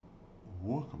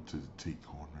Welcome to the Tea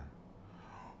Corner,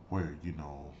 where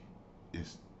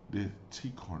it's the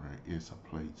Tea Corner is a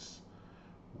place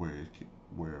where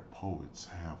where poets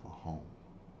have a home.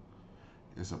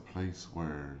 It's a place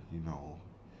where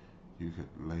you could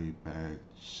lay back,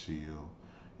 chill,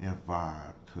 and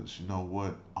vibe. Cause you know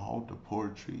what? All the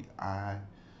poetry I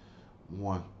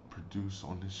want produced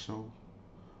on this show,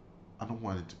 I don't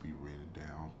want it to be written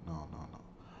down. No, no, no.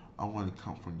 I want it to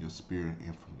come from your spirit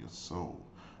and from your soul.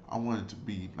 I want it to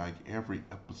be like every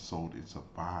episode is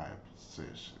a vibe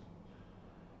session.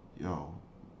 Yo,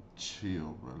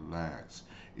 chill, relax.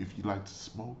 If you like to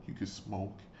smoke, you can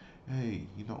smoke. Hey,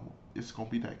 it's gonna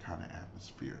be that kind of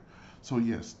atmosphere. So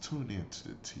yes, tune in to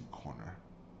the Tea Corner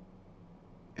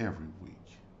every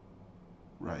week,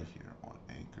 right here on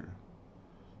Anchor,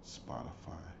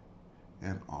 Spotify,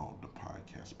 and all the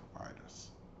podcast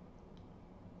providers.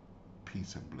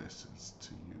 Peace and blessings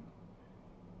to you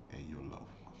and your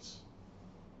loved